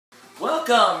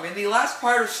Welcome! In the last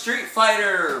part of Street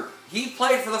Fighter, he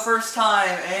played for the first time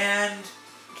and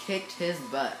kicked his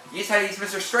butt. He just had to use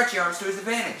Mr. Stretchy Arms to his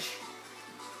advantage.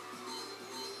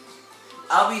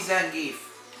 I'll be Zangief.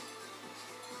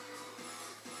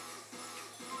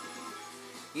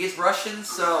 He is Russian,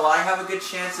 so I have a good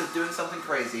chance of doing something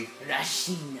crazy.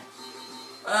 Russian.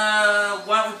 Why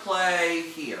don't we play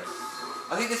here?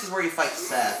 I think this is where you fight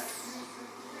Seth.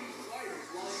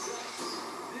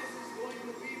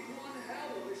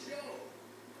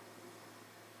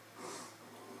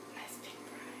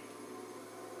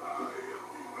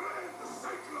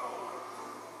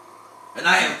 And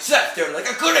I am chapter like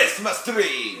a Christmas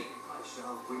tree! I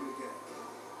shall win again.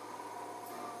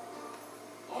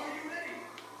 Are you ready?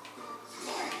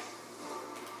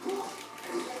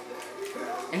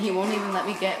 And he won't even let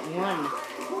me get one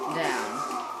down.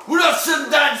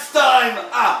 Russian dance time!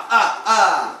 Ah, ah,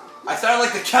 ah! I sounded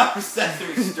like the Count of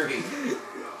Sesame Street.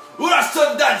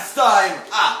 Russian dance time!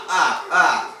 Ah, ah,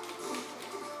 ah!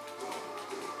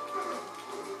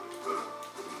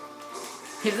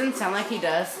 He doesn't sound like he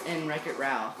does in Wreck-It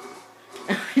Ralph.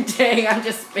 Dang, I'm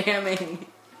just spamming.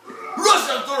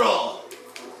 Russian throw!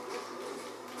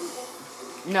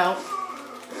 No.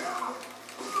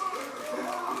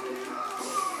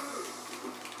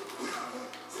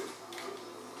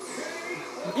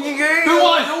 Who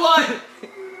won? Who won?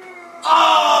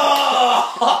 Oh!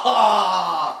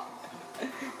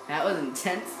 That was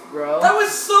intense, bro. That was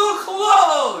so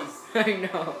close! I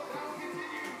know.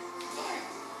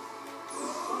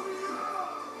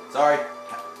 Sorry.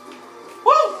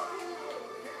 Woo!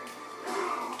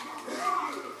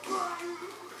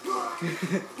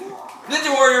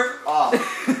 Ninja Warrior! Oh.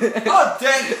 Oh,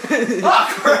 dang it! Oh,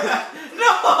 crap!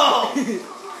 No!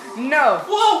 No!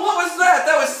 Whoa, what was that?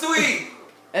 That was sweet!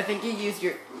 I think you used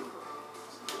your...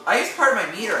 I used part of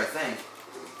my meter, I think.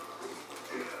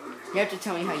 You have to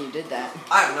tell me how you did that.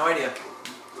 I have no idea.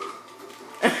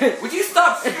 Would you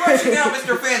stop stretching out,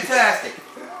 Mr. Fantastic?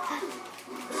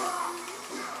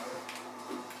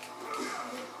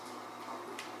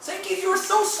 Zangief, you were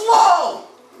so slow!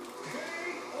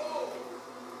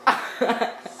 I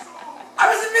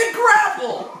was in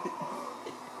mid-grapple!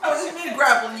 I was in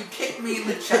mid-grapple and you kicked me in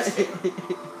the chest.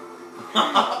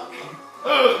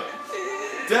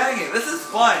 Dang it, this is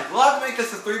fun. We'll have to make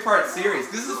this a 3-part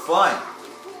series. This is fun.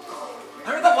 I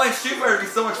never thought playing Street Fighter would be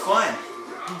so much fun.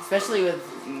 Especially with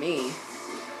me.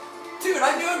 Dude,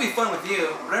 I knew it would be fun with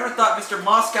you, but I never thought Mr.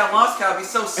 Moscow would be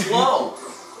so slow.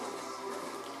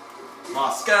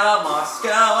 Moscow, Moscow,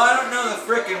 I don't know the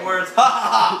frickin' words. Ha ha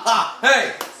ha ha!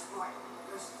 Hey!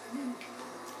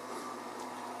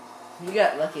 You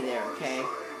got lucky there, okay?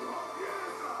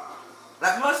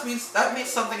 That means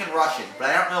something in Russian, but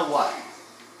I don't know what.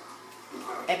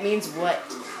 It means what?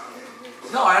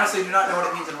 No, I honestly do not know what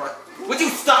it means in Russian. Would you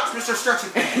stop, Mr. Stretchy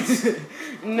Pants?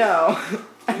 No.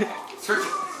 Stretchy.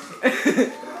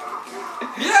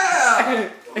 Yeah!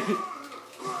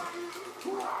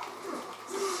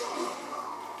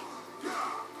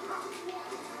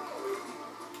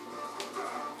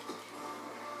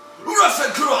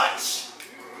 Russian crunch!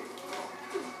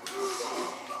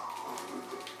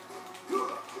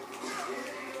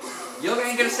 Yoga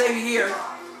ain't gonna save you here.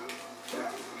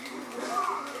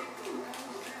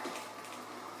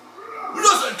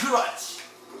 Russian crunch!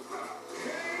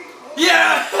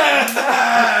 Yeah!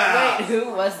 Wait,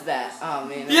 who was that? Oh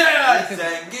man. Yeah!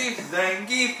 Zangief,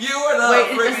 Zangief, you are the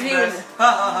Wait, friggin' best.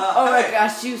 Ha ha ha. Oh my Hey.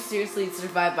 gosh, you seriously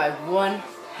survived by 1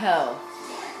 health.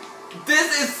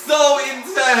 This is so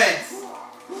intense!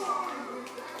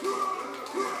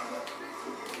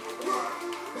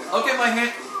 Okay, my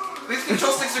hand. These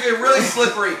control sticks are getting really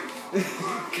slippery.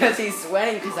 Because he's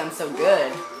sweating because I'm so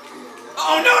good.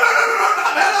 Oh, no.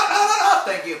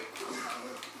 Thank you.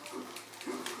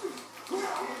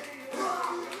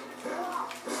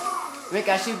 Oh my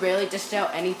gosh, you barely dished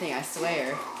out anything, I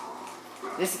swear.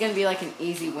 This is gonna be like an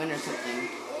easy win or something.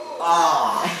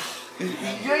 Ah.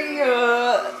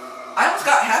 Yeah. I almost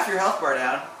got half your health bar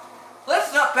down.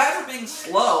 That's not bad for being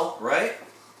slow, right?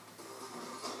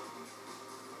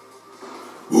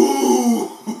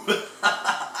 Ooh!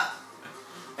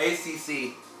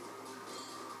 ACC.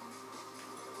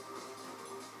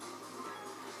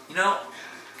 You know,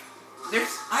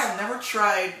 I have never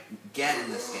tried Gen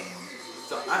in this game,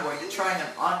 so I'm going to try him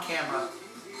on camera.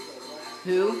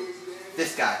 Who?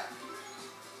 This guy.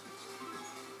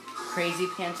 Crazy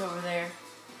Pants over there?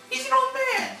 He's an old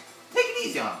man. Take it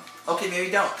easy on him. Okay, maybe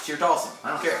don't, because you're Dhalsim. I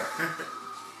don't care.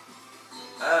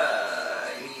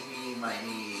 Eeny, meeny,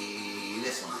 miny,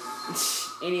 this one.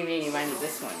 Eeny, meeny, miny,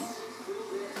 this one.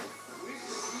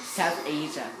 South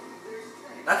Asia.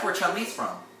 That's where Chun-Li's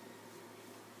from.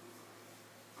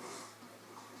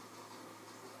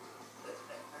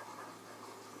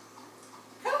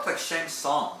 Shang's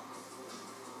song.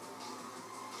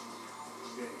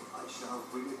 Today I shall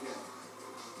win again.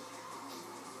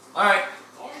 Alright,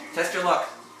 test your luck.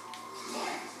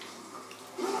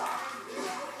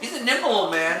 He's a nimble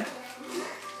old man.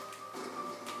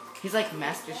 He's like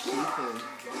Master Shifu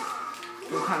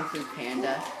from Kung Fu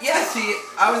Panda. Yeah, see,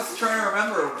 I was trying to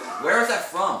remember, where is that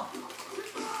from?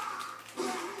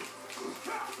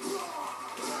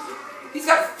 He's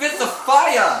got fists of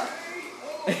fire!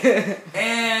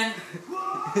 And...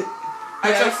 He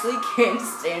actually can't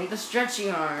stand the stretchy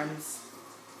arms.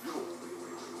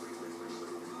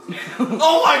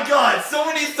 Oh my god!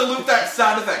 Someone needs to loop that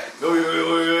sound effect. Yo, yo,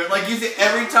 yo, yo, yo. Like, use it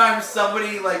every time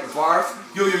somebody, like, barfs.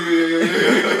 Yo, yo, yo, yo, yo,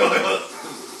 yo, yo, yo.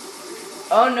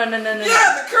 Oh, no.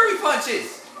 Yeah, the curry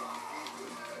punches!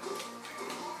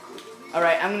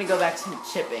 Alright, I'm gonna go back to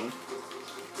chipping.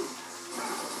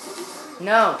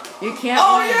 No, you can't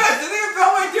Oh win. yeah, the thing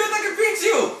about my dude that can beat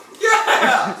you!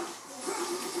 Yeah!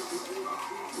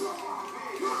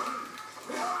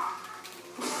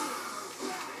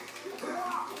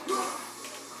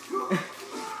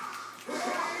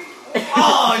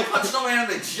 Oh, he punched no man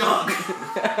in the junk!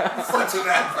 Such a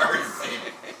bad person.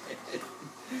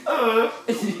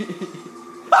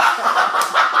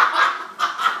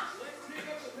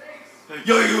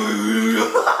 Yo, yo, yo, yo, yo.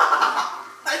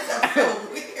 That's so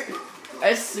weird. I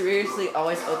seriously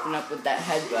always open up with that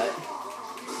headbutt.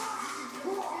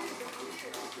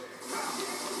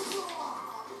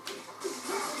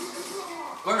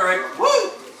 Going alright.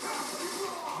 Woo!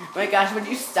 My gosh, would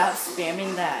you stop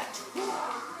spamming that?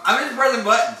 I'm just pressing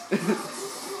buttons.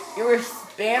 You were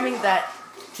spamming that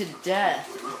to death.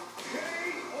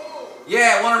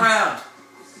 Yeah, one around.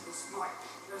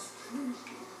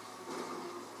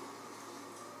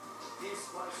 This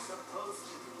was supposed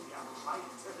to be a fight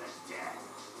to the death.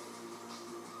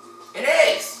 It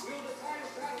is!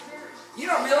 You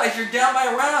don't realize you're down by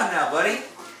a round now, buddy.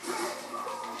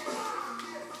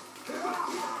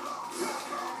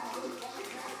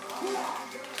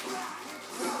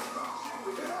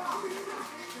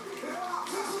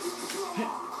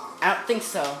 I don't think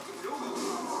so.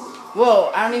 Whoa,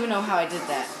 I don't even know how I did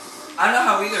that. I don't know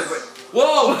how either, but...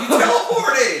 Whoa, you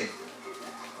teleported!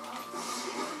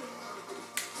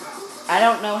 I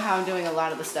don't know how I'm doing a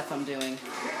lot of the stuff I'm doing.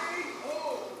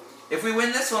 If we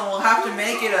win this one, we'll have to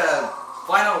make it a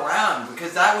final round,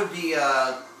 because that would be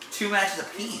 2 matches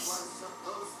apiece.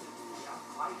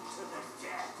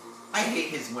 I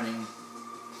hate his winning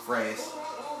phrase.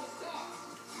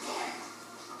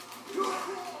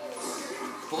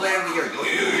 Fully out of the year.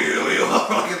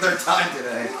 Like a third time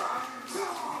today.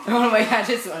 Oh my god, I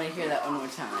just want to hear that one more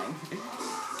time.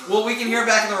 Well, we can hear it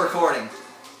back in the recording.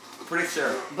 Pretty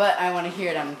sure. But I want to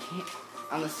hear it on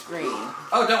the screen.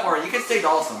 Oh, don't worry. You can stay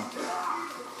Dhalsim.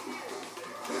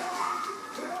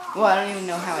 Well, I don't even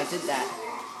know how I did that.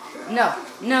 No.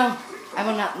 I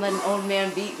will not let an old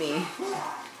man beat me.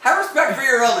 Have respect for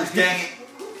your elders, dang it.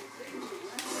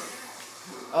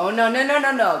 Oh, no.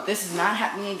 This is not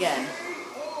happening again.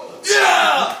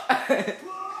 Yeah!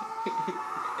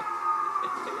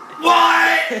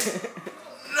 What?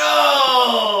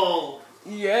 No!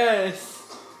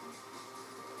 Yes.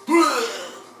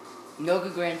 Yoga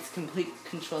grants complete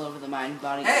control over the mind,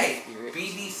 body, Hey, and spirit.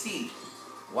 BBC.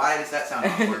 Why does that sound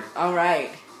awkward?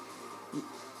 Alright.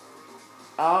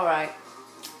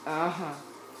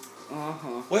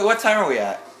 Wait, what time are we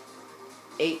at?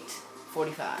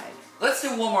 8:45. Let's do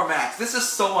one more match. This is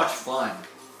so much fun.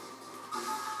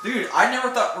 Dude, I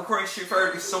never thought recording Street Fighter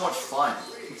would be so much fun.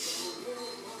 We should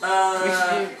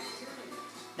do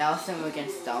Dhalsim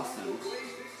against Dhalsim.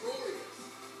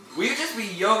 We would just be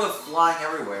yoga flying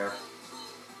everywhere.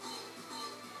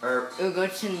 Or, Ooh, go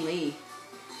Chun-Li.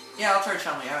 yeah, I'll try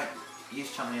Chun-Li. I haven't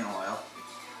used Chun-Li in a while.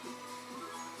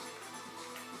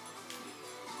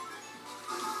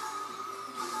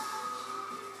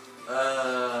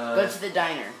 Go to the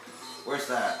diner. Where's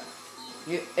that?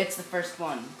 It's the first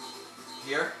one.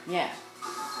 Here? Yeah.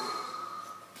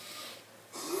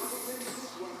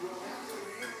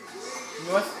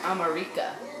 North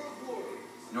America.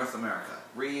 North America.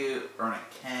 Ryu, Erna,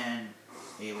 Ken,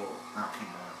 Abel, not King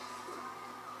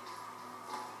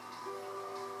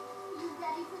You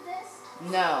ready for this?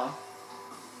 No.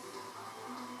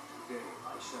 Today I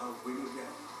shall win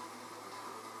again.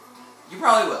 You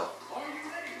probably will.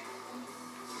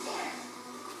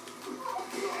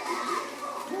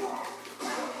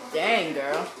 Dang,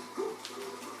 girl.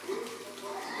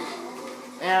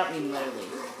 I don't mean literally.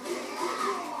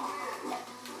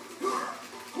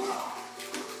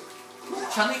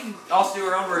 Chun-Li can also do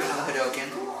her own version of the Hadoken.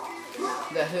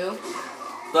 The who?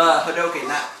 The Hadoken,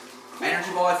 that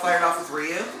energy ball I fired off with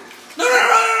Ryu. No, no, no,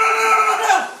 no, no, no, no,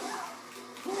 no!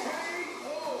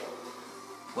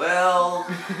 Well...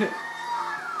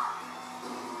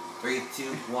 3, 2,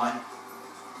 1.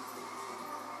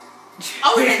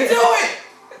 Oh, we didn't do it!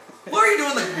 What are you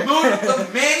doing, the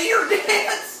maneater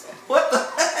dance? What the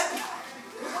heck?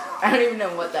 I don't even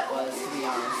know what that was, to be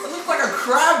honest. It looks like a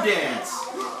crowd dance.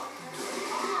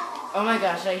 Oh my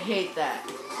gosh, I hate that.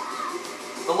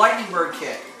 The lightning bird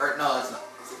kick. Or, no, that's not.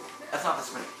 That's not the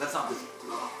spin. That's not the...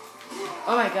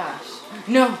 Oh my gosh.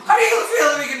 No! How do you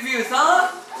feel to be confused,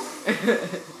 huh?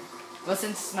 Well,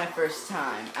 since it's my first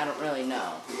time, I don't really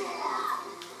know.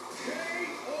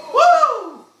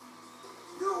 Woo!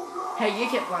 Hey, you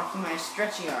kept blocking my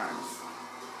stretchy arms.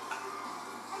 I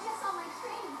guess all my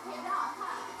training paid off,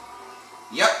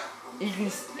 huh? Yep.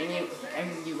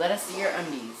 And you let us see your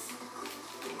undies.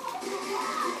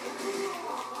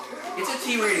 It's a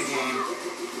T-rated game.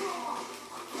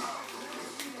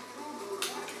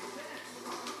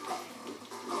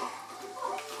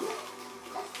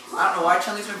 I don't know why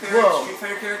Chun-Li's my favorite Whoa. Street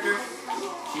Fighter character.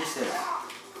 She just is.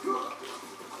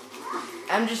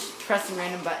 I'm just pressing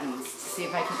random buttons to see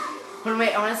if I can... Hold on,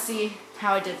 wait, I want to see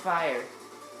how I did fire.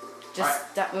 Just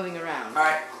Alright. stop moving around.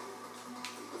 Alright.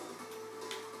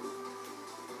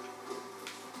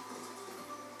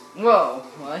 Whoa,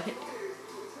 what? It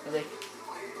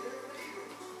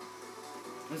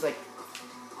was like...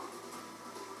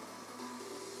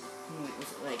 Wait,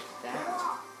 was it like that?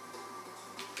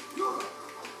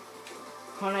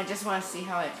 Hold on, I just want to see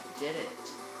how I did it.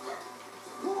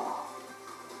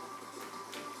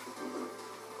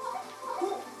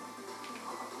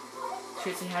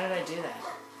 Seriously, how did I do that?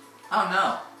 I don't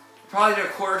know. Probably did a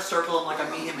quarter circle and like a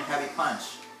medium and heavy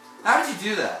punch. How did you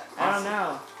do that? I don't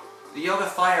know. The yoga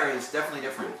fire is definitely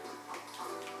different.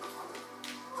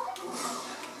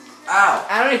 Ow!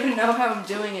 I don't even know how I'm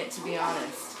doing it, to be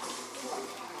honest.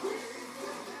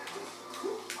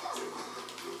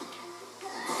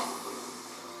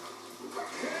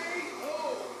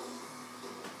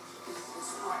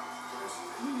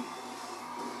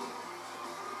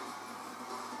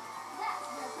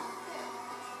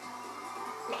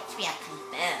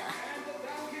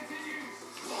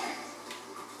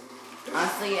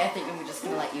 Honestly, I think I'm just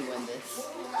gonna let you win this.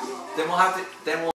 Then we'll have to. Then we'll.